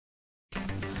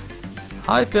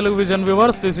Hi Telugu vision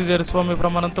viewers, this is Eriswamy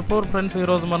from Anantapur. Friends,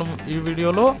 ఈరోజు మనం ఈ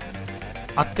వీడియోలో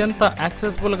అత్యంత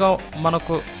యాక్సెసిబుల్గా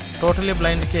మనకు టోటలీ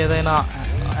బ్లైండ్కి ఏదైనా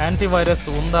యాంటీవైరస్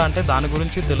ఉందా అంటే దాని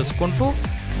గురించి తెలుసుకుంటూ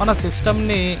మన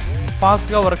సిస్టమ్ని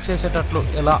ఫాస్ట్గా వర్క్ చేసేటట్లు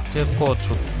ఎలా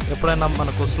చేసుకోవచ్చు ఎప్పుడైనా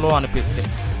మనకు స్లో అనిపిస్తే.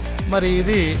 మరి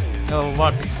ఇది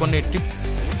వాటి కొన్ని టిప్స్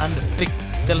అండ్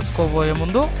ట్రిక్స్ తెలుసుకోబోయే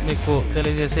ముందు మీకు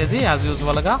తెలియజేసేది యాజ్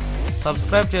యూజువల్గా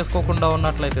సబ్స్క్రైబ్ చేసుకోకుండా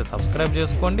ఉన్నట్లయితే సబ్స్క్రైబ్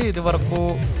చేసుకోండి. ఇది వరకు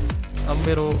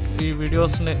మీరు ఈ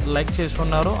వీడియోస్ని లైక్ చేసి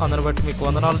ఉన్నారు, అందరి బట్టి మీకు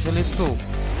వందనాలు చెల్లిస్తూ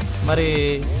మరి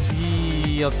ఈ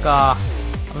యొక్క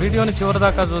వీడియోని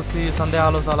చివరిదాకా చూసి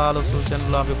సందేహాలు, సలహాలు,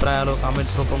 సూచనలు, అభిప్రాయాలు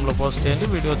కామెంట్స్ రూపంలో పోస్ట్ చేయండి.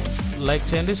 వీడియో లైక్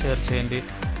చేయండి, షేర్ చేయండి.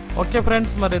 ఓకే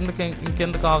ఫ్రెండ్స్, మరి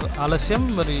ఇంకెందుకు ఆలస్యం.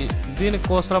 మరి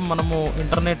దీనికోసం మనము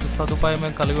ఇంటర్నెట్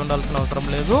సదుపాయం కలిగి ఉండాల్సిన అవసరం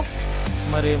లేదు.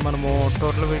 మరి మనము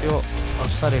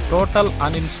టోటల్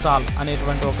అన్ఇన్స్టాల్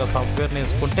అనేటువంటి ఒక సాఫ్ట్వేర్ని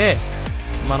వేసుకుంటే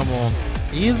మనము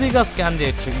ఈజీగా స్కాన్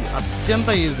చేయొచ్చు, అత్యంత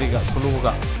ఈజీగా,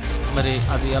 సులువుగా. మరి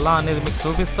అది ఎలా అనేది మీకు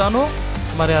చూపిస్తాను.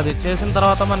 మరి అది చేసిన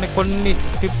తర్వాత మనకి కొన్ని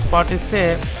టిప్స్ పాటిస్తే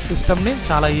సిస్టమ్ని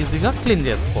చాలా ఈజీగా క్లీన్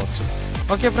చేసుకోవచ్చు.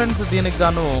 ఓకే ఫ్రెండ్స్, దీనికి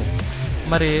గాను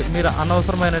మరి మీరు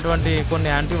అనవసరమైనటువంటి కొన్ని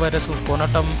యాంటీవైరస్లు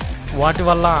కొనటం, వాటి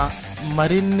వల్ల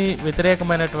మరిన్ని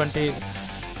వ్యతిరేకమైనటువంటి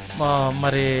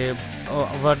మరి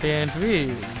వాటి ఏంటివి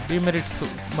డిమెరిట్స్,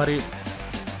 మరి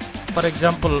ఫర్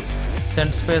ఎగ్జాంపుల్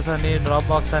సెంట్ స్పేస్ అని, డ్రాప్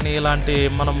బాక్స్ అని ఇలాంటి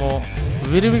మనము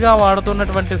విరివిగా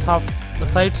వాడుతున్నటువంటి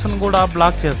సైట్స్ను కూడా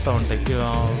బ్లాక్ చేస్తూ ఉంటాయి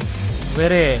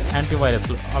వేరే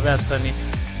యాంటీవైరస్లు, అవాస్ట్ అని,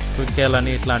 క్విక్కేల్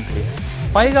అని ఇట్లాంటివి.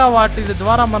 పైగా వాటి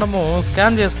ద్వారా మనము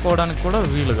స్కాన్ చేసుకోవడానికి కూడా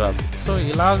వీలు కాదు. సో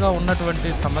ఇలాగా ఉన్నటువంటి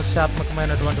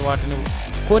సమస్యాత్మకమైనటువంటి వాటిని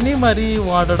కొని మరీ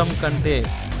వాడడం కంటే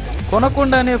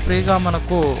కొనకుండానే ఫ్రీగా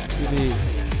ఇది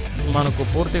మనకు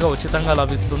పూర్తిగా ఉచితంగా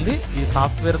లభిస్తుంది. ఈ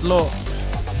సాఫ్ట్వేర్లో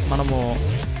మనము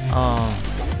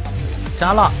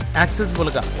చాలా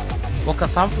యాక్సెసిబుల్గా ఒక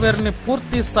సాఫ్ట్వేర్ని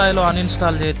పూర్తి స్థాయిలో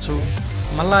అన్ఇన్స్టాల్ చేయొచ్చు.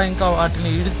 మళ్ళీ ఇంకా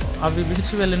అవి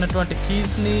విడిచి వెళ్ళినటువంటి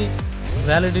కీస్ని,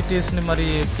 వ్యాలిడిటీస్ని మరి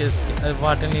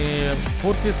వాటిని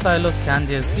పూర్తి స్థాయిలో స్కాన్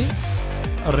చేసి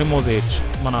రిమూవ్ చేయొచ్చు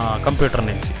మన కంప్యూటర్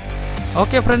నుంచి.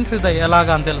 ఓకే ఫ్రెండ్స్, ఇది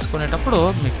ఎలాగా అని తెలుసుకునేటప్పుడు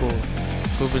మీకు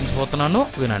చూపించబోతున్నాను,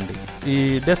 వినండి. ఈ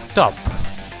డెస్క్టాప్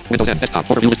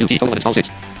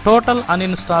టోటల్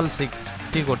అన్ఇన్స్టాల్ 6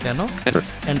 టీ కొట్టాను,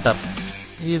 ఎంటర్.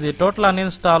 ఇది టోటల్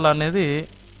అన్ఇన్స్టాల్ అనేది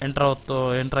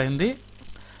ఎంటర్ అయింది.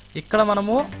 ఇక్కడ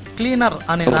మనము క్లీనర్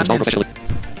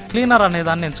అనే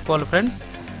దాన్ని ఎంచుకోవాలి ఫ్రెండ్స్.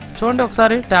 చూడండి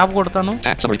ఒకసారి, ట్యాబ్ కొడతాను,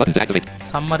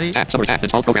 సమ్మరీ,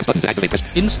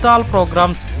 ఇన్స్టాల్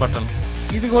ప్రోగ్రామ్స్ బటన్.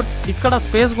 ఇది ఇక్కడ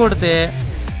స్పేస్ కొడితే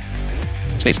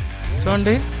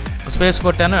చూడండి, స్పేస్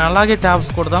కొట్టాను. అలాగే ట్యాబ్స్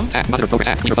కొడదాం.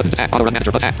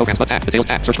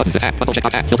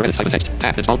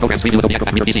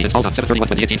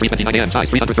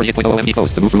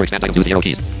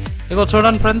 ఇగో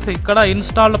చూడండి ఫ్రెండ్స్, ఇక్కడ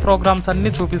ఇన్స్టాల్డ్ ప్రోగ్రామ్స్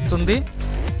అన్ని చూపిస్తుంది.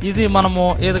 ఇది మనము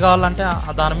ఏది కావాలంటే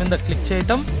దాని మీద క్లిక్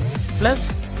చేయటం, ప్లస్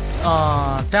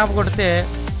ట్యాబ్ కొడితే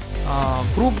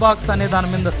గ్రూప్ బాక్స్ అనే దాని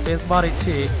మీద స్పేస్ బార్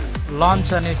ఇచ్చి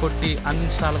లాంచ్ అని కొట్టి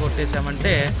అన్ఇన్స్టాల్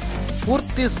కొట్టేసామంటే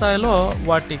పూర్తి స్థాయిలో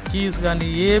వాటి కీస్ కానీ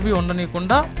ఏవి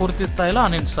ఉండనీయకుండా పూర్తి స్థాయిలో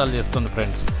అన్ఇన్స్టాల్ చేస్తుంది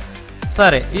ఫ్రెండ్స్.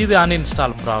 సరే, ఇది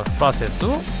అన్ఇన్స్టాల్ ప్రాసెస్.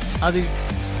 అది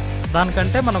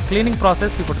దానికంటే మనం క్లీనింగ్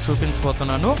ప్రాసెస్ ఇప్పుడు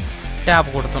చూపించబోతున్నాను. ట్యాబ్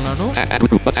కొడుతున్నాను.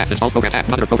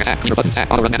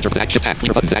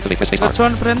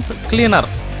 చూడండి ఫ్రెండ్స్, క్లీనర్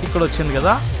ఇక్కడ వచ్చింది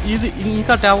కదా. ఇది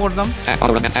ఇంకా ట్యాబ్ కొడదాం.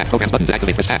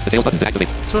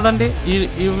 చూడండి,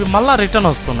 ఇవి మళ్ళా రిటర్న్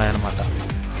వస్తున్నాయి అన్నమాట.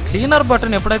 క్లీనర్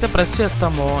బటన్ ఎప్పుడైతే ప్రెస్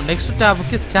చేస్తామో నెక్స్ట్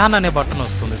ట్యాబ్కి స్కాన్ అనే బటన్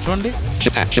వస్తుంది. చూడండి,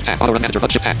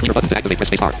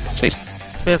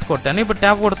 స్పేస్ కొట్టాను. ఇప్పుడు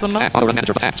ట్యాబ్ కొడుతున్నా.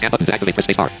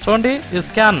 చూడండి, ఈ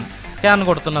స్కాన్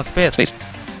కొడుతున్నా, స్పేస్.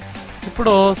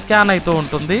 ఇప్పుడు స్కాన్ అవుతూ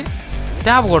ఉంటుంది.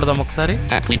 ట్యాబ్ కొడదాం ఒకసారి.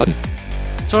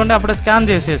 చూడండి, అప్పుడే స్కాన్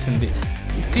చేసేసింది.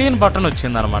 క్లీన్ బటన్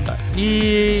వచ్చింది అనమాట.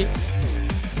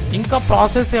 ఇంకా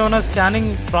ప్రాసెస్ ఏమైనా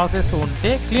స్కానింగ్ ప్రాసెస్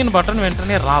ఉంటే క్లీన్ బటన్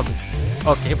వెంటనే రాదు.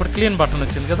 ఓకే, ఇప్పుడు క్లీన్ బటన్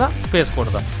వచ్చింది కదా, స్పేస్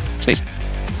కొడదాం.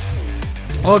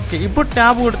 ఓకే, ఇప్పుడు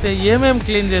ట్యాబ్ కొడితే ఏమేమి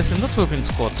క్లీన్ చేసిందో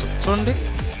చూపించుకోవచ్చు. చూడండి,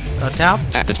 tab,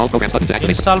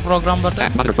 install programme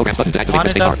button,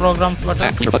 monitor programmes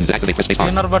button,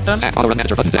 cleaner button,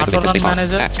 auto run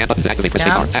manager,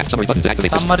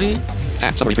 summary.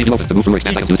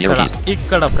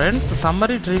 ఇక్కడ ఫ్రెండ్స్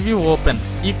సమ్మరీ రివ్యూ ఓపెన్.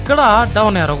 ఇక్కడ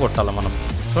డౌన్ ఏరో కొట్టాలి మనం.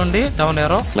 చూడండి, డౌన్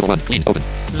ఏరో.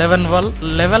 లెవెల్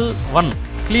 1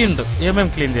 క్లీన్డ్,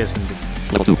 ఏమేమి క్లీన్ చేసింది.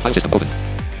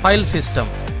 ఫైల్ సిస్టమ్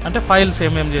అంటే ఫైల్స్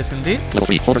ఏమేమి చేసింది.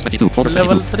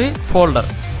 Level 3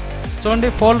 folders. చూడండి,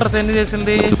 ఫోల్డర్స్ ఎన్ని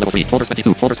చేసింది.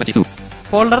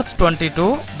 ఫోల్డర్స్ 22.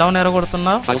 డౌన్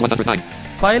ఎరగొడుతున్నా.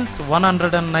 Files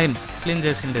 109 clean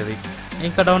చేసిండేది.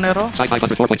 ఇంకా డౌన్ ఏరో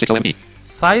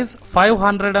సైజ్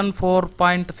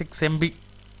 504.6 MB.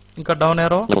 ఇంకా డౌన్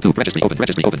ఏరో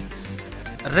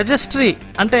రిజిస్ట్రీ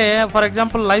అంటే ఫర్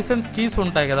ఎగ్జాంపుల్ లైసెన్స్ కీస్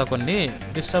ఉంటాయి కదా, కొన్ని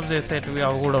డిస్టర్బ్ చేసేటివి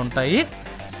అవి కూడా ఉంటాయి.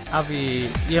 అవి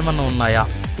ఏమన్నా ఉన్నాయా?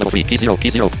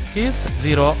 Keys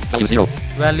 0,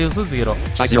 values 0,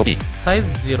 size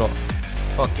 0.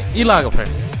 ఓకే, ఇలాగ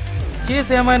ఫ్రెండ్స్ కీస్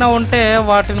ఏమైనా ఉంటే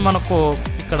వాటిని మనకు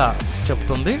ఇక్కడ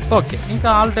చెప్తుంది. ఓకే, ఇంకా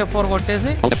ఆల్ట్ F4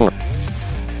 కొట్టేసి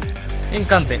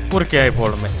ఇంకంతే, ఊరికే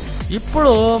అయిపోవడమే.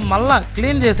 ఇప్పుడు మళ్ళా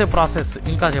క్లీన్ చేసే ప్రాసెస్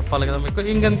ఇంకా చెప్పాలి కదా మీకు.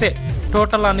 ఇంకంతే,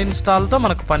 టోటల్ అన్ఇన్స్టాల్తో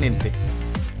మనకు పని ఇంతే.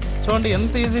 చూడండి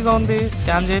ఎంత ఈజీగా ఉంది.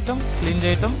 స్కాన్ చేయటం, క్లీన్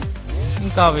చేయటం,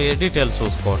 ఇంకా అవి డీటెయిల్స్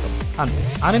చూసుకోవటం, అంతే.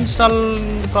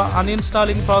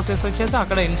 అన్ఇన్స్టాలింగ్ ప్రాసెస్ వచ్చేసి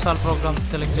అక్కడ ఇన్స్టాల్ ప్రోగ్రామ్స్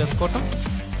సెలెక్ట్ చేసుకోవటం,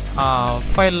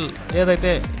 ఫైల్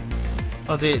ఏదైతే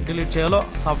అది డిలీట్ చేయాలో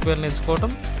సాఫ్ట్వేర్ని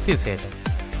ఎంచుకోవటం, తీసేయటం.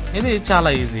 ఇది చాలా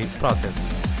ఈజీ ప్రాసెస్.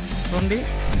 చూడండి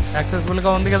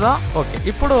యాక్సెసిబుల్గా ఉంది కదా. ఓకే,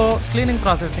 ఇప్పుడు క్లీనింగ్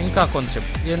ప్రాసెస్ ఇంకా కొంచెం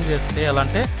ఏం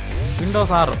చేయాలంటే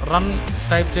విండోస్ ఆర్ రన్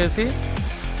టైప్ చేసి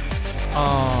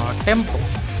టెంప్,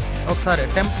 ఒకసారి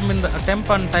టెంప్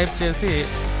అని టైప్ చేసి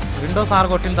విండోస్ ఆర్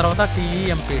కొట్టిన తర్వాత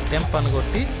TEMP టెంప్ అని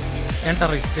కొట్టి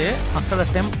ఎంటర్ ఇస్తే అక్కడ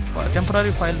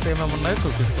టెంపరీ ఫైల్స్ ఏమేమి ఉన్నాయో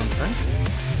చూపిస్తుంది ఫ్రెండ్స్.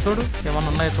 చూడు ఏమన్నా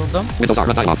ఉన్నాయో చూద్దాం.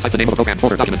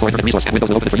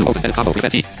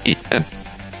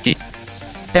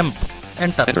 Temp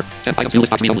enter.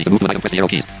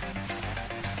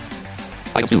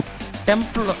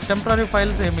 టెంపరీ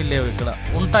ఫైల్స్ ఏమీ లేవు ఇక్కడ.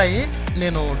 ఉంటాయి,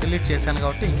 నేను డిలీట్ చేశాను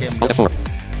కాబట్టి ఇంకేం లేవు.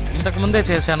 ఇంతకు ముందే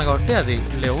చేశాను కాబట్టి అది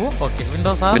లేవు. ఓకే,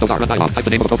 విండోస్ ఆర్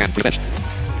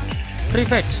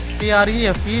ప్రీఫెచ్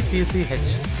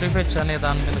PREFETCH ప్రీఫెచ్ అనే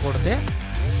దాని మీద కొడితే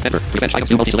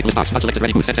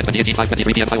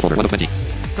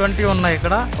 20 ఉన్నాయి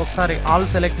ఇక్కడ. ఒకసారి ఆల్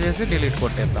సెలెక్ట్ చేసి డిలీట్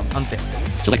కొట్టేద్దాం, అంతే.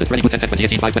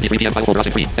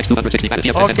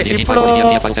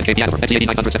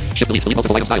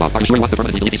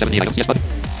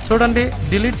 చూడండి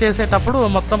డిలీట్ చేసేటప్పుడు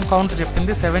మొత్తం కౌంట్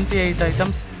చెప్పింది. 78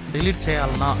 ఐటమ్స్ డిలీట్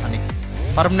చేయాలనా అని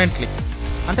పర్మనెంట్లీ.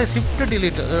 అంటే షిఫ్ట్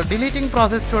డిలీటింగ్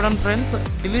ప్రాసెస్ చూడండి ఫ్రెండ్స్.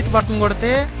 డిలీట్ బటన్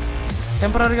కొడితే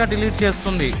టెంపరీగా డిలీట్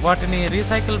చేస్తుంది, వాటిని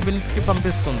రీసైకిల్ బిన్స్కి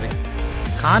పంపిస్తుంది.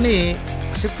 కానీ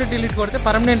షిఫ్ట్ డిలీట్ కొడితే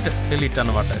పర్మనెంట్ డిలీట్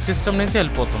అనమాట, సిస్టమ్ నుంచి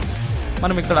వెళ్ళిపోతుంది.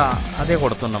 మనం ఇక్కడ అదే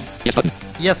కొడుతున్నాం.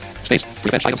 ఎస్,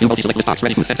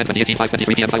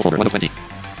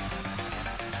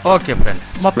 ఓకే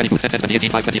ఫ్రెండ్స్,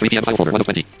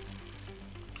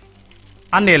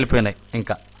 అన్నీ వెళ్ళిపోయినాయి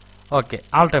ఇంకా. Okay,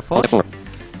 Alt F4.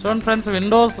 చూడండి ఫ్రెండ్స్,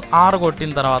 విండోస్ ఆర్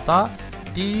కొట్టిన తర్వాత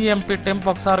TEMP టెంప్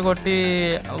ఒకసారి కొట్టి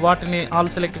వాటిని ఆల్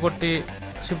సెలెక్ట్ కొట్టి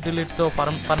షిఫ్ట్ డిలీట్తో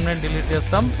పర్మనెంట్ డిలీట్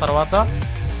చేస్తాం. తర్వాత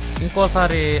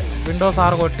ఇంకోసారి విండోస్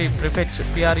ఆర్ కొట్టి ప్రిఫెచ్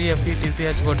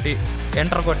PREFETCH కొట్టి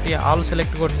ఎంటర్ కొట్టి ఆల్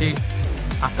సెలెక్ట్ కొట్టి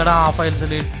అక్కడ ఆ ఫైల్స్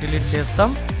డిలీట్ చేస్తాం.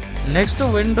 నెక్స్ట్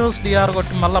విండోస్ DR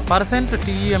కొట్టి మళ్ళీ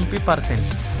 %TEMP%.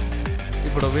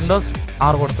 ఇప్పుడు విండోస్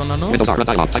ఆర్ కొడుతున్నాను.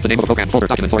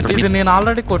 ఇది నేను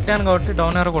ఆల్రెడీ కొట్టాను కాబట్టి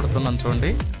డౌన్ ఏరో కొడుతున్నాను. చూడండి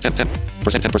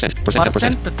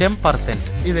 %10%.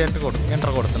 ఇది ఎంటర్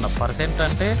కొడుతున్నా. పర్సెంట్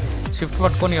అంటే షిఫ్ట్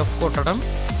పట్టుకొని F కొట్టడం,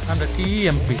 అండ్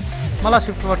TEMP మళ్ళీ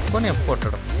షిఫ్ట్ పట్టుకొని F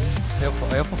కొట్టడం.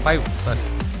 F5 సారీ,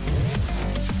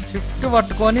 షిఫ్ట్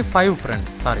పట్టుకొని 5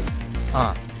 ఫ్రెండ్స్, సారీ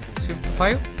షిఫ్ట్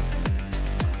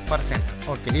 5%.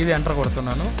 ఓకే, ఇది ఎంటర్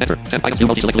కొడుతున్నాను.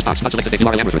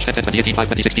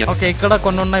 ఓకే, ఇక్కడ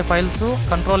కొన్ని ఉన్నాయి ఫైల్స్.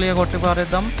 కంట్రోల్ A కొట్టి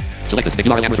పారేద్దాం.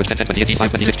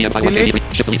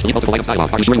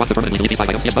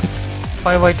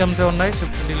 5 ఐటమ్స్ ఉన్నాయి.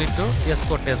 Shift delete yes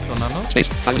కొట్టేస్తున్నాను.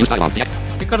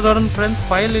 ఇక్కడ చూడండి friends,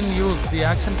 file in use the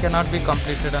action cannot be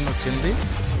completed అని వచ్చింది.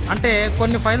 అంటే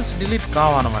కొన్ని ఫైల్స్ డిలీట్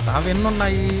కావన్నమాట. అవి ఎన్ని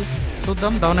ఉన్నాయి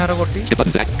చూద్దాం. డౌన్ ఏరో కొట్టి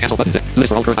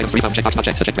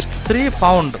 3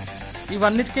 ఫౌండ్,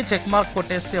 ఇవన్నిటికీ చెక్ మార్క్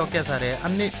కొట్టేస్తే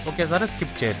అన్ని ఒకేసారి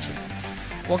స్కిప్ చేయొచ్చు.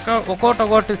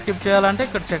 ఒక్కొక్కటి స్కిప్ చేయాలంటే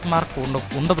ఇక్కడ చెక్ మార్క్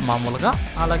ఉండదు మామూలుగా.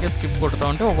 అలాగే స్కిప్ కొడుతూ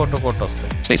ఉంటే ఒక్కొక్కటి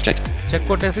వస్తాయి. చెక్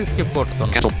కొట్టేసి స్కిప్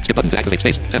కొట్టుతున్నాం,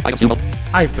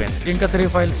 అయిపోయింది. ఇంకా 3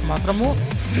 ఫైల్స్ మాత్రము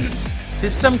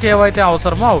సిస్టమ్కి ఏవైతే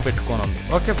అవసరమో అవి పెట్టుకొని ఉంది.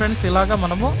 ఓకే ఫ్రెండ్స్, ఇలాగా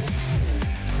మనము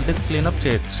డిస్క్ క్లీనప్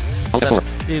చేయొచ్చు.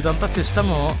 ఇదంతా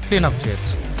సిస్టమ్ క్లీనప్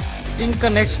చేయొచ్చు. ఇంకా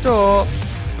next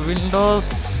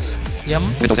Windows M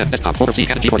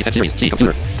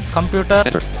computer,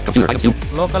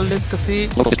 local disc C,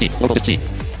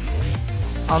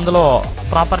 అందులో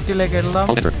ప్రాపర్టీలోకి వెళ్దాం.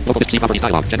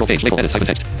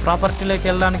 ప్రాపర్టీలోకి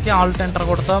వెళ్ళడానికి ఆల్ట్ ఎంటర్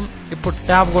కొడతాం. ఇప్పుడు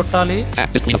ట్యాబ్ కొట్టాలి.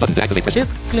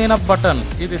 డిస్క్ క్లీనప్ బటన్,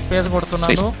 ఇది స్పేస్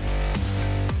కొడుతున్నాను.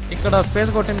 ఇక్కడ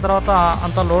స్పేస్ కొట్టిన తర్వాత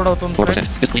అంతా లోడ్ అవుతుంది.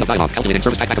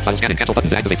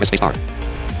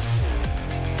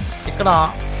 ఇక్కడ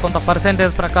కొంత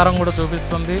పర్సెంటేజ్ ప్రకారం కూడా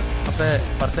చూపిస్తుంది. అప్పుడే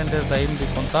పర్సెంటేజ్ అయింది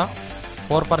కొంత.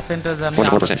 4% అని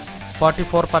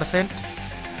 44%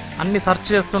 అన్ని సెర్చ్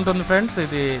చేస్తుంటుంది ఫ్రెండ్స్.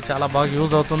 ఇది చాలా బాగా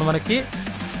యూజ్ అవుతుంది మనకి.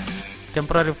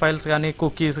 టెంపరీ ఫైల్స్ కానీ,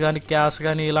 కుకీస్ కానీ, క్యాష్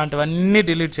కానీ ఇలాంటివన్నీ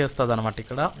డిలీట్ చేస్తుంది అనమాట.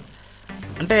 ఇక్కడ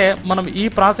అంటే మనం ఈ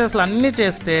ప్రాసెస్లు అన్నీ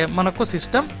చేస్తే మనకు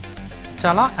సిస్టమ్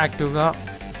చాలా యాక్టివ్గా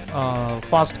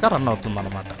ఫాస్ట్గా రన్ అవుతుంది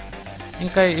అనమాట.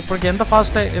 ఇంకా ఇప్పటికి ఎంత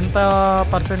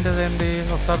పర్సెంటేజ్ అయింది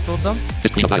ఒకసారి చూద్దాం.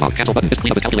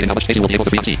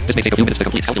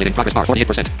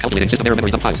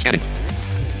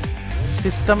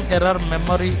 System error,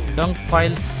 memory dump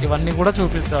files ఇవన్నీ కూడా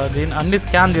చూపిస్తుంది. దీన్ని అన్ని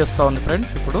స్కాన్ చేస్తూ ఉంది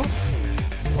ఫ్రెండ్స్. ఇప్పుడు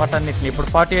వాటన్నిటిని ఇప్పుడు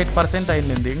 48%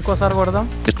 అయింది. ఇంకోసారి కొడదాం.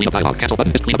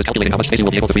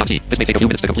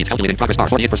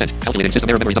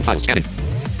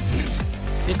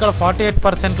 ఇక్కడ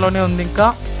 48%లోనే ఉంది. ఇంకా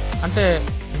అంటే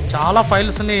చాలా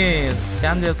ఫైల్స్ని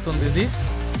స్కాన్ చేస్తుంది ఇది.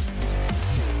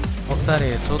 ఒకసారి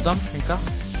చూద్దాం. ఇంకా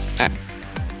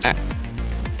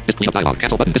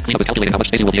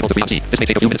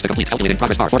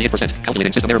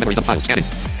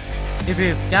ఇది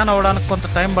స్కాన్ అవ్వడానికి కొంత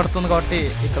టైం పడుతుంది కాబట్టి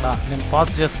ఇక్కడ నేను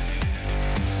పాజ్ చేస్తాను.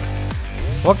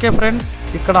 ఓకే ఫ్రెండ్స్,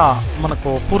 ఇక్కడ మనకు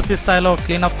పూర్తి స్థాయిలో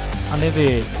క్లీనప్ అనేది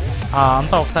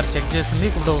అంతా ఒకసారి చెక్ చేసింది.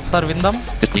 ఇప్పుడు ఒకసారి విందాం.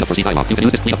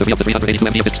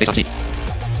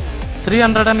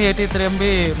 383 MB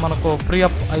మనకు ఫ్రీ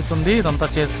అప్ అవుతుంది ఇదంతా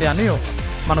చేస్తే అని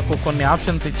మనకు కొన్ని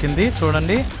ఆప్షన్స్ ఇచ్చింది.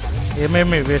 చూడండి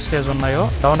ఏమేమి వేస్టేజ్ ఉన్నాయో.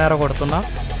 డౌన్ ఏరో కొడుతున్నా.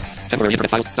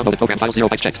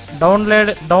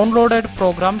 డౌన్లోడెడ్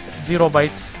ప్రోగ్రామ్స్ 0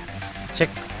 bytes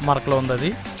చెక్ మార్క్లో ఉంది. అది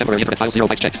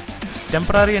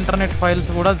టెంపరీ ఇంటర్నెట్ ఫైల్స్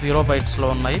కూడా 0 bytesలో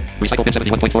ఉన్నాయి.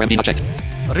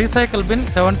 రీసైకిల్ బిన్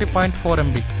 70.4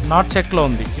 MB నాట్ చెక్లో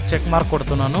ఉంది. ఈ check mark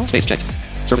కొడుతున్నాను.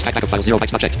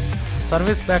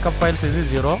 Service backup files ఇది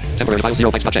 0.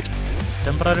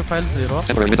 Temporary files 0.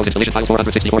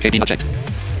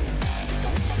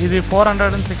 ఇది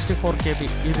 464 KB.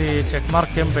 ఇది చెక్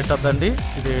మార్క్ ఏం పెట్టద్దండి.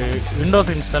 ఇది విండోస్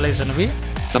ఇన్స్టాలేషన్వి.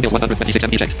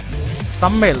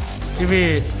 థంబ్నెయిల్స్ ఇవి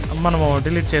మనము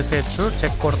డిలీట్ చేసేయచ్చు.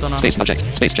 చెక్ కొడుతున్నాను.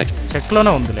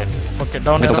 చెక్లోనే ఉందిలేండి. Okay,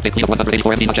 down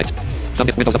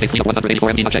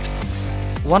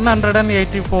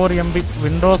 184 MB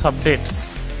Windows update.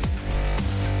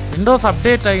 Windows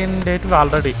update అయ్యిండేటివి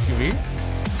already.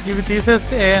 ఇవి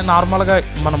తీసేస్తే నార్మల్గా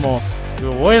మనము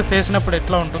ఓఎస్ వేసినప్పుడు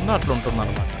ఎట్లా ఉంటుందో అట్లా ఉంటుంది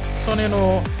అనమాట. సో నేను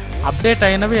అప్డేట్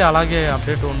అయినవి అలాగే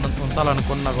అప్డేట్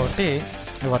ఉంచాలనుకున్నా కాబట్టి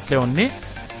ఇవి అట్లే ఉంది.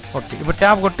 ఓకే, ఇప్పుడు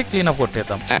ట్యాబ్ కొట్టి cleanup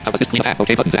కొట్టేద్దాం.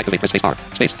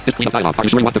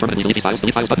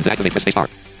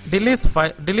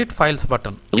 Delete files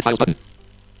button.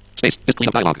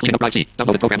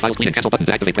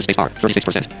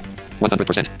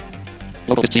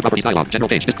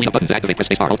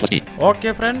 Okay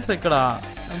friends, ఇక్కడ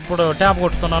ఇప్పుడు ట్యాబ్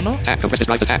కొడుతున్నాను.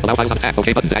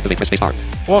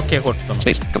 ఓకే కొడుతున్నాను.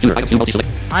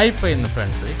 అయిపోయింది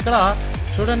ఫ్రెండ్స్. ఇక్కడ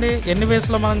చూడండి ఎన్ని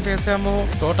వేస్లో మనం చేసాము.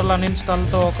 టోటల్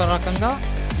అన్ఇన్స్టాల్తో ఒక రకంగా,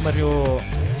 మరియు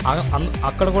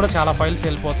అక్కడ కూడా చాలా ఫైల్స్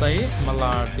వెళ్ళిపోతాయి. మళ్ళీ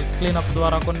డిస్క్ క్లీనప్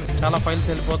ద్వారా చాలా ఫైల్స్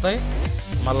వెళ్ళిపోతాయి.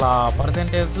 మళ్ళా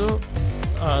పర్సెంటేజ్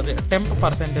టెంప్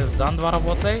పర్సెంటేజ్ దాని ద్వారా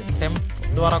పోతాయి. టెంప్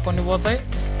ద్వారా కొన్ని పోతాయి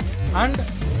అండ్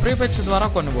ప్రీఫెచ్ ద్వారా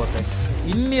కొన్ని పోతాయి.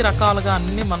 ఇన్ని రకాలుగా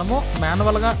అన్నీ మనము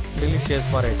మాన్యువల్గా డిలీట్ చేసి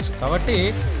పారేయచ్చు. కాబట్టి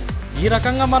ఈ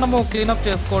రకంగా మనము క్లీనప్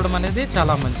చేసుకోవడం అనేది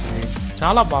చాలా మంచిది,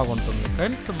 చాలా బాగుంటుంది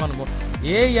ఫ్రెండ్స్. మనము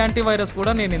ఏ యాంటీవైరస్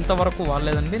కూడా నేను ఇంతవరకు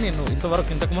వాడలేదండి. నేను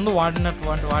ఇంతకుముందు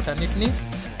వాడినటువంటి వాటన్నిటిని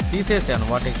తీసేసాను.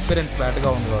 వాటి ఎక్స్పీరియన్స్ బ్యాడ్గా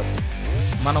ఉంది కాబట్టి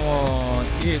మనము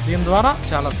దీని ద్వారా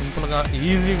చాలా సింపుల్గా,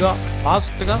 ఈజీగా,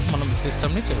 ఫాస్ట్గా మనం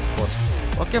సిస్టమ్ని చేసుకోవచ్చు.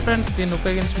 ఓకే ఫ్రెండ్స్, దీన్ని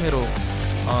ఉపయోగించి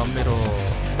మీరు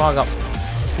బాగా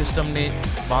సిస్టమ్ని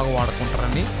బాగా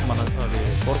వాడుకుంటారని అది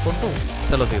కోరుకుంటూ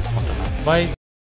సెలవు తీసుకుంటున్నాను. బాయ్.